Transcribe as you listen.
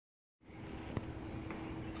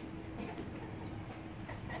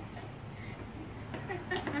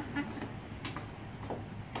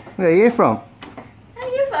Where are you from? Where are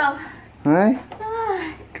you from? Hey?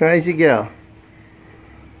 Oh. Crazy girl.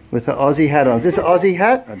 With her Aussie hat on. Is this an Aussie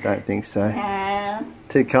hat? I don't think so.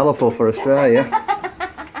 Too colourful for Australia.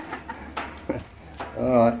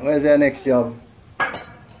 Alright, where's our next job?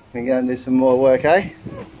 We're going to do some more work, eh?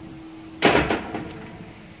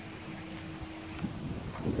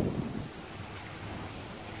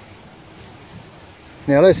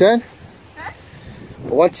 Now listen, I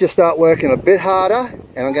want you to start working a bit harder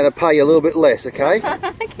and I'm going to pay you a little bit less, okay?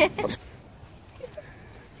 Okay.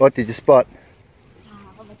 What did you spot?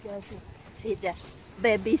 Oh my gosh, see the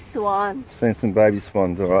baby swan. Seen some baby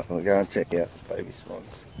swans, alright, we'll go and check out the baby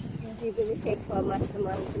swans. You're going to take for my months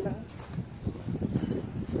now.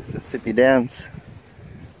 It's the Sippy Downs.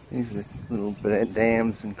 These are the little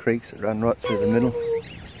dams and creeks that run right through the middle.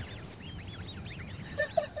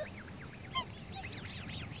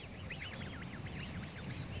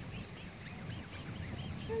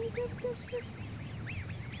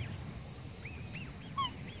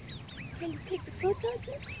 Can you take the photo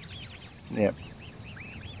too? Yep.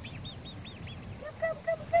 Come.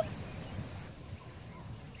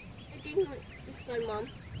 I think this one, Mom.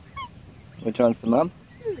 Which one's the mum?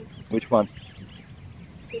 Which one?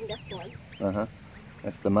 I think that's one. Uh-huh.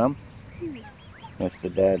 That's the mum? That's the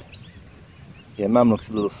dad. Yeah, mum looks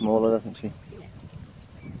a little smaller, doesn't she? Yeah.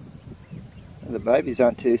 The babies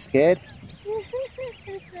aren't too scared.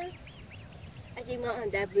 I think Mom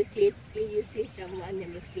and Dad will see if you see someone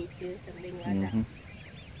in the feet too, something like that.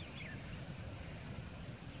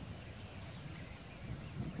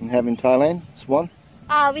 And have in Thailand, swan?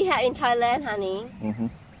 We have in Thailand, honey.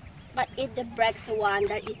 But it's the black swan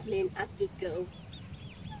that is named ugly girl.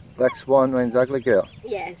 Black swan means ugly girl?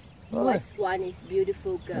 Yes. Oh. White swan is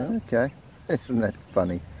beautiful girl. Okay. Isn't that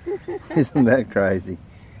funny? Isn't that crazy?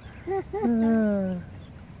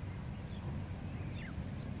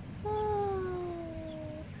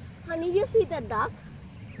 Honey, you see the duck?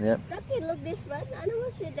 Yep. Duck it look different. I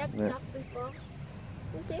never see that duck before.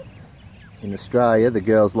 You see? In Australia, the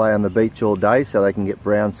girls lay on the beach all day so they can get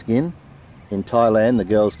brown skin. In Thailand, the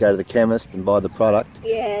girls go to the chemist and buy the product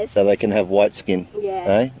Yes. so they can have white skin. Yes.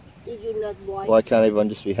 Eh? If you not white. Why can't everyone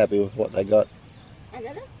just be happy with what they got? I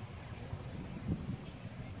don't know.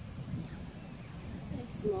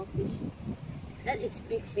 That's small fish. That is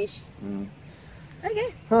big fish.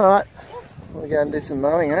 Okay. Alright, we'll go and do some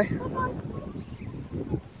mowing, eh? Bye-bye.